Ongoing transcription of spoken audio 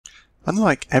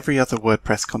Unlike every other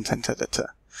WordPress content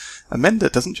editor, Amender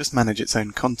doesn't just manage its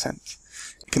own content.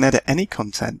 It can edit any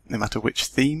content no matter which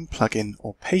theme, plugin,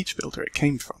 or page builder it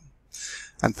came from.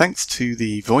 And thanks to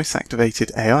the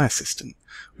voice-activated AI assistant,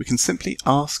 we can simply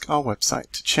ask our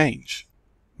website to change.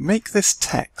 Make this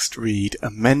text read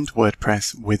Amend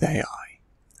WordPress with AI.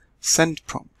 Send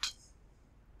prompt.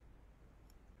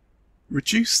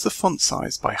 Reduce the font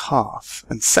size by half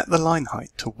and set the line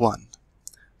height to 1.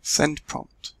 Send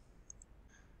prompt.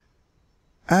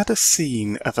 Add a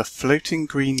scene of a floating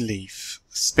green leaf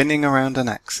spinning around an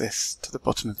axis to the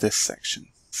bottom of this section.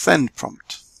 Send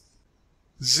prompt.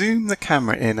 Zoom the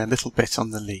camera in a little bit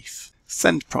on the leaf.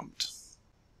 Send prompt.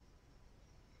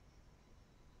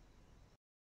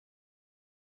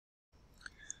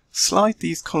 Slide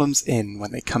these columns in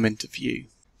when they come into view.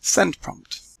 Send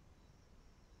prompt.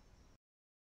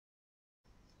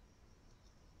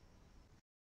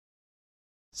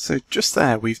 So just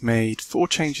there we've made 4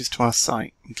 changes to our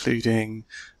site, including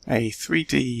a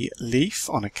 3D leaf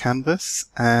on a canvas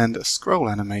and a scroll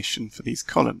animation for these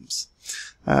columns.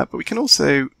 But we can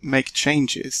also make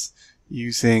changes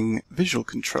using visual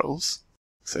controls.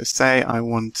 So say I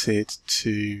wanted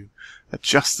to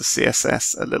adjust the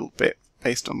CSS a little bit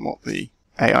based on what the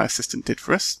AI assistant did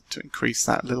for us, to increase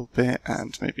that a little bit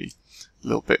and maybe a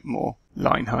little bit more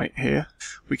line height here.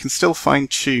 We can still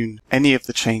fine-tune any of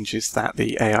the changes that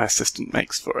the AI assistant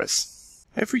makes for us.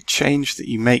 Every change that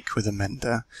you make with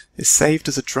Amender is saved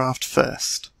as a draft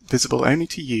first, visible only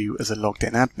to you as a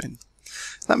logged-in admin.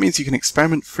 That means you can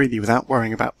experiment freely without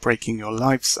worrying about breaking your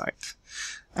live site.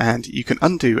 And you can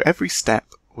undo every step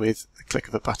with the click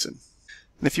of a button.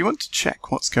 And if you want to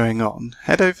check what's going on,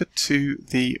 head over to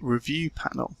the Review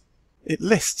panel. It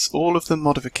lists all of the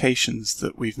modifications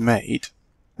that we've made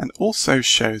and also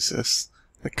shows us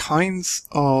the kinds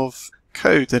of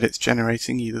code that it's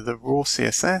generating, either the raw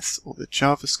CSS or the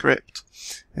JavaScript,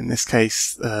 in this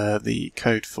case the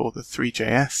code for the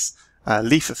 3JS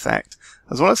leaf effect,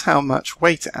 as well as how much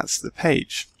weight it adds to the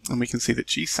page. And we can see that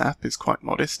GSAP is quite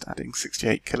modest, adding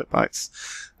 68 kilobytes,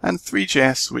 and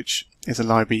 3JS, which is a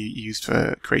library used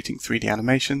for creating 3D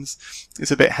animations,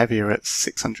 is a bit heavier at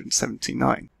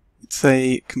 679. It's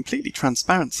a completely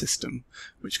transparent system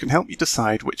which can help you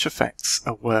decide which effects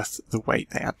are worth the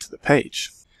weight they add to the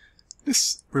page.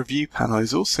 This review panel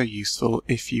is also useful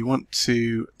if you want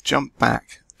to jump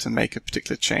back to make a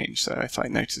particular change. So if I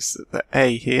notice that the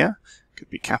A here could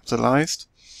be capitalized,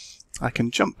 I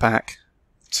can jump back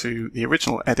to the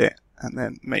original edit and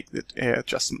then make the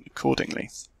adjustment accordingly.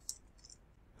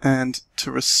 And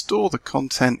to restore the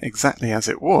content exactly as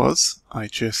it was, I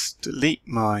just delete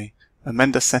my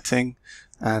Amender setting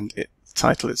and the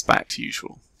title is back to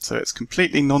usual. So it's a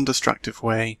completely non-destructive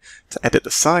way to edit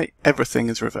the site. Everything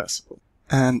is reversible.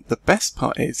 And the best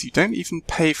part is you don't even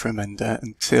pay for Amender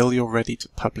until you're ready to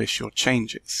publish your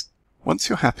changes. Once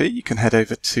you're happy, you can head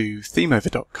over to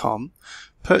themeover.com,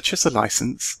 purchase a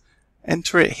license,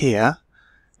 enter it here,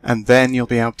 and then you'll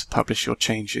be able to publish your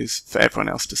changes for everyone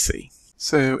else to see.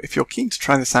 So if you're keen to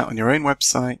try this out on your own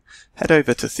website, head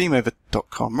over to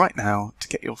themeover.com right now to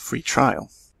get your free trial.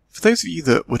 For those of you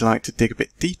that would like to dig a bit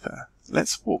deeper,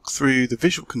 let's walk through the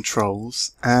visual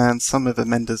controls and some of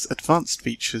Amender's advanced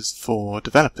features for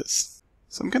developers.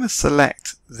 So I'm going to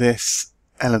select this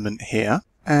element here,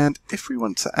 and if we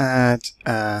want to add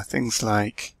things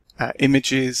like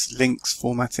images, links,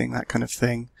 formatting, that kind of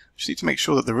thing, we just need to make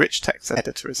sure that the rich text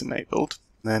editor is enabled.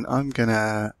 Then I'm going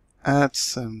to add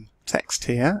some text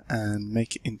here and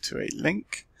make it into a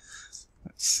link.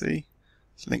 Let's see,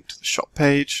 it's linked to the shop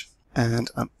page. And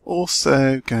I'm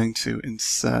also going to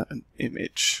insert an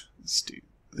image. Let's do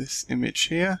this image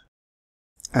here.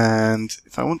 And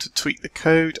if I want to tweak the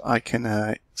code, I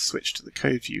can switch to the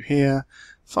code view here,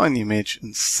 find the image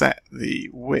and set the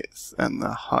width and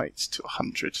the height to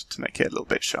 100 to make it a little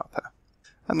bit sharper.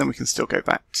 And then we can still go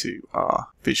back to our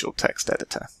visual text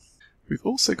editor. We've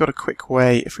also got a quick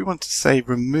way, if we want to say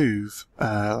remove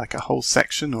like a whole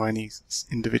section or any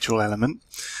individual element,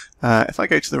 if I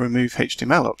go to the remove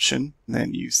HTML option and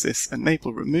then use this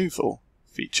enable removal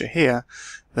feature here,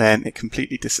 then it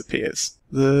completely disappears.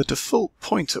 The default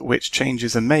point at which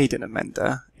changes are made in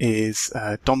Amender is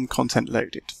DOM content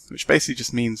loaded, which basically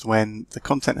just means when the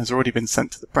content has already been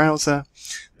sent to the browser,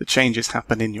 the changes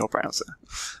happen in your browser.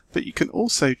 But you can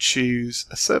also choose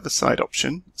a server-side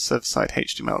option, server-side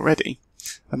HTML ready,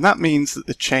 and that means that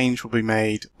the change will be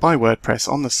made by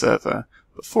WordPress on the server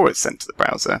before it's sent to the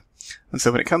browser. And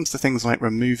so when it comes to things like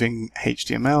removing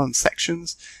HTML and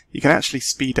sections, you can actually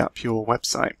speed up your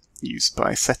website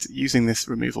by using this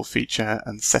removal feature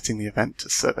and setting the event to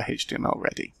server HTML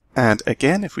ready. And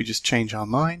again, if we just change our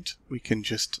mind, we can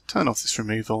just turn off this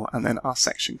removal and then our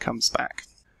section comes back.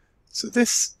 So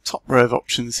this top row of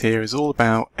options here is all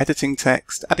about editing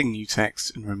text, adding new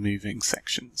text, and removing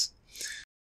sections.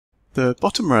 The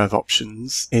bottom row of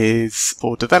options is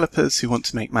for developers who want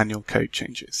to make manual code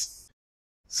changes.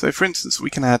 So for instance, we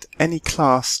can add any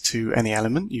class to any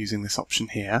element using this option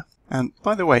here. And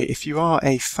by the way, if you are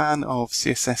a fan of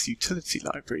CSS utility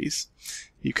libraries,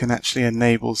 you can actually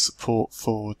enable support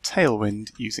for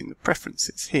Tailwind using the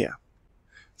preferences here.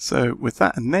 So with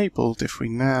that enabled, if we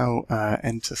now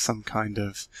enter some kind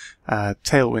of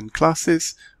Tailwind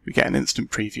classes, we get an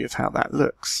instant preview of how that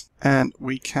looks. And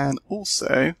we can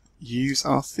also use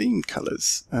our theme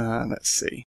colors. Let's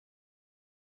see.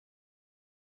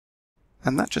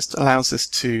 And that just allows us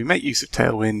to make use of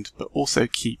Tailwind, but also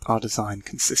keep our design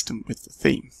consistent with the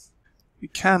theme. We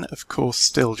can, of course,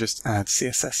 still just add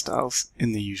CSS styles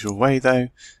in the usual way, though,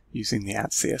 using the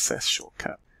Add CSS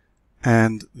shortcut.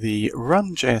 And the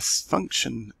Run.js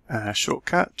function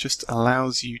shortcut just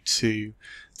allows you to,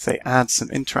 say, add some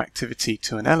interactivity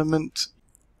to an element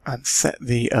and set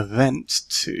the event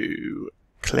to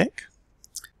click,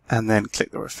 and then click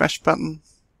the refresh button.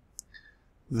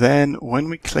 Then when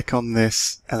we click on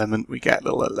this element, we get a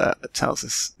little alert that tells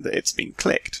us that it's been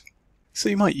clicked. So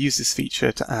you might use this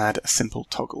feature to add a simple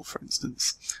toggle, for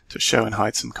instance, to show and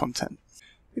hide some content.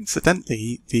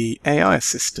 Incidentally, the AI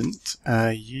assistant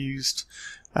used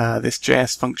this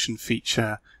JS function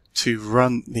feature to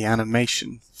run the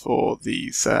animation for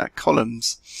these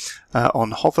columns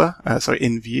on hover,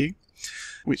 in view,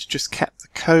 which just kept the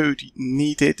code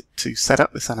needed to set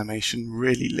up this animation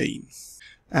really lean.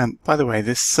 And by the way,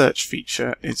 this search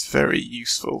feature is very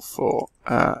useful for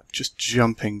just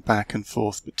jumping back and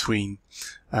forth between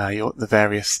the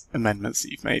various amendments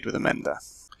that you've made with Amender.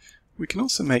 We can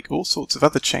also make all sorts of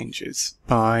other changes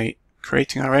by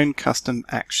creating our own custom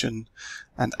action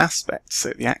and aspect. So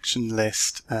the action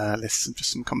list lists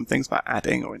just some common things about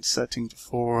adding or inserting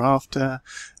before or after,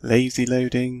 lazy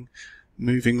loading,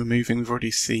 moving, removing we've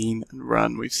already seen, and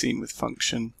run we've seen with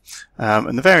function.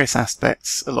 And the various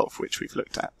aspects, a lot of which we've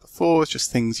looked at before, is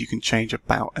just things you can change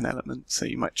about an element. So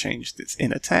you might change its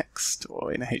inner text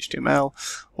or inner HTML,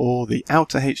 or the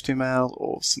outer HTML,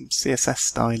 or some CSS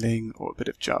styling, or a bit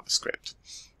of JavaScript.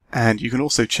 And you can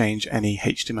also change any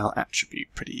HTML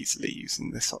attribute pretty easily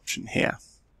using this option here.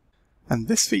 And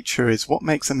this feature is what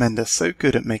makes Amender so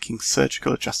good at making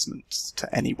surgical adjustments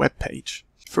to any web page.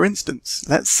 For instance,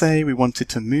 let's say we wanted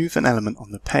to move an element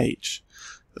on the page.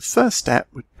 The first step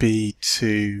would be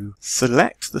to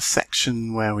select the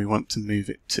section where we want to move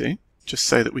it to, just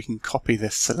so that we can copy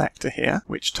this selector here,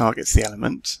 which targets the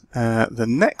element. The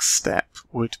next step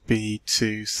would be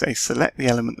to, say, select the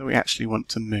element that we actually want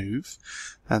to move,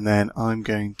 and then I'm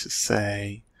going to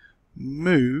say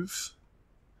move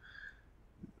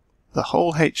the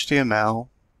whole HTML,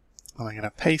 and I'm going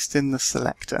to paste in the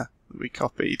selector that we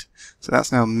copied. So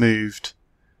that's now moved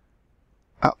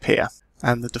up here.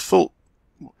 And the default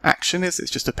action is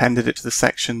it's just appended it to the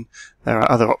section. There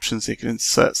are other options. You can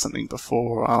insert something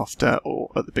before or after, or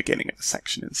at the beginning of the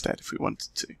section instead if we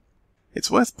wanted to.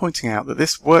 It's worth pointing out that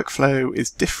this workflow is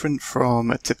different from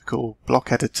a typical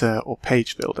block editor or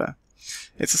page builder.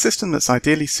 It's a system that's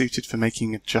ideally suited for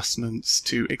making adjustments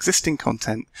to existing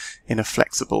content in a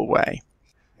flexible way.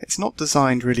 It's not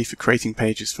designed really for creating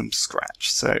pages from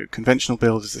scratch, so conventional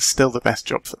builders are still the best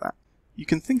job for that. You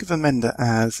can think of Amender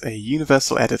as a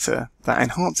universal editor that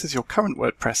enhances your current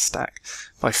WordPress stack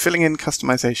by filling in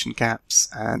customization gaps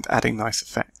and adding nice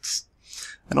effects.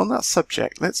 And on that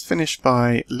subject, let's finish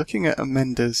by looking at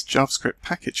Amender's JavaScript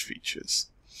package features.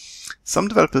 Some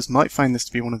developers might find this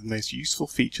to be one of the most useful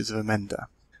features of Amender.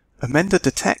 Amender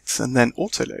detects and then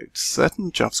autoloads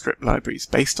certain JavaScript libraries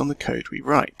based on the code we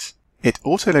write. It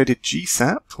autoloaded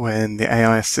GSAP when the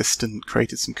AI assistant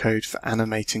created some code for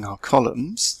animating our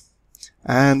columns,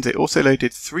 and it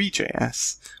autoloaded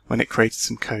Three.js when it created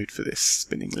some code for this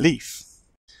spinning leaf.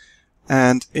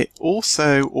 And it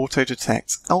also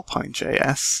auto-detects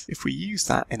Alpine.js if we use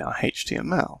that in our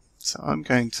HTML. So I'm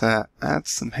going to add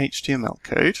some HTML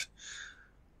code,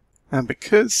 and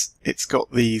because it's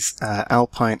got these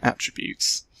Alpine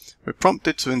attributes, we're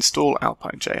prompted to install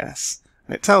Alpine.js.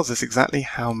 And it tells us exactly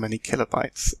how many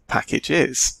kilobytes the package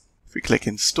is. If we click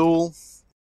install,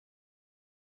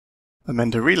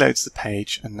 Amender reloads the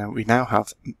page, and we now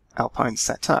have Alpine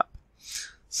set up.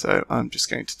 So I'm just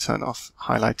going to turn off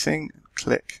highlighting and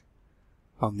click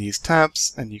on these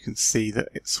tabs, and you can see that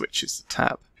it switches the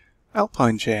tab.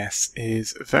 Alpine.js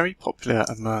is very popular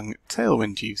among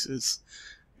Tailwind users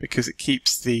because it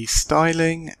keeps the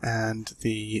styling and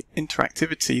the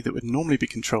interactivity that would normally be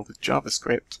controlled with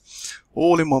JavaScript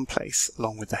all in one place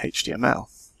along with the HTML.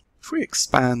 If we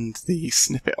expand the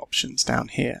snippet options down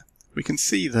here, we can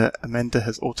see that Amender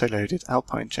has autoloaded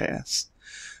Alpine.js.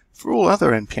 For all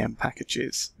other NPM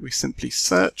packages, we simply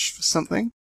search for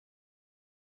something,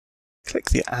 click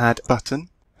the Add button,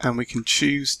 and we can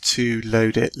choose to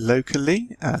load it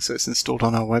locally, so it's installed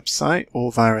on our website,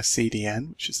 or via a CDN,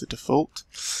 which is the default.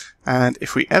 And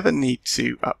if we ever need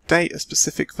to update a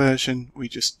specific version, we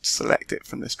just select it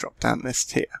from this drop-down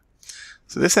list here.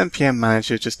 So this NPM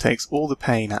manager just takes all the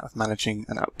pain out of managing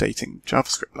and updating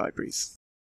JavaScript libraries.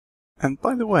 And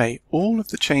by the way, all of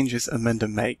the changes Amender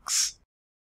makes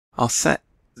are set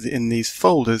in these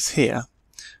folders here,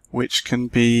 which can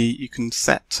be, you can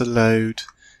set to load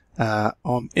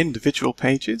on individual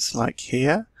pages like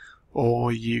here,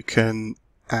 or you can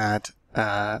add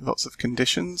lots of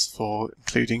conditions for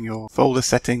including your folder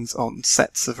settings on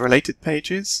sets of related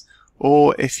pages,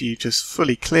 or if you just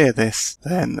fully clear this,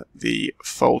 then the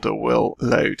folder will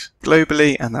load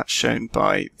globally, and that's shown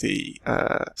by the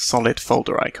solid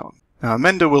folder icon. Now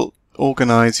Amender will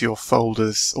organize your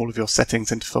folders, all of your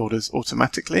settings into folders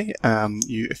automatically.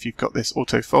 If you've got this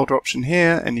auto folder option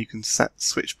here, and you can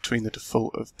switch between the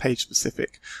default of page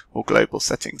specific or global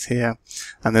settings here.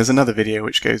 And there's another video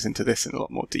which goes into this in a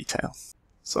lot more detail.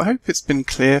 So I hope it's been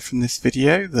clear from this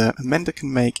video that Amender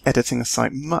can make editing a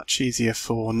site much easier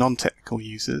for non-technical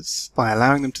users by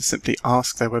allowing them to simply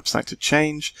ask their website to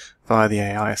change via the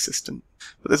AI assistant.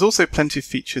 But there's also plenty of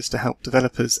features to help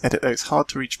developers edit those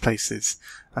hard-to-reach places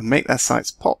and make their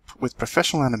sites pop with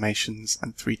professional animations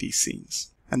and 3D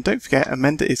scenes. And don't forget,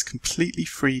 Amender is completely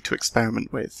free to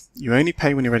experiment with. You only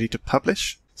pay when you're ready to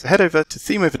publish, so head over to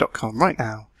themeover.com right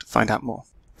now to find out more.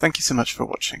 Thank you so much for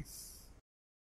watching.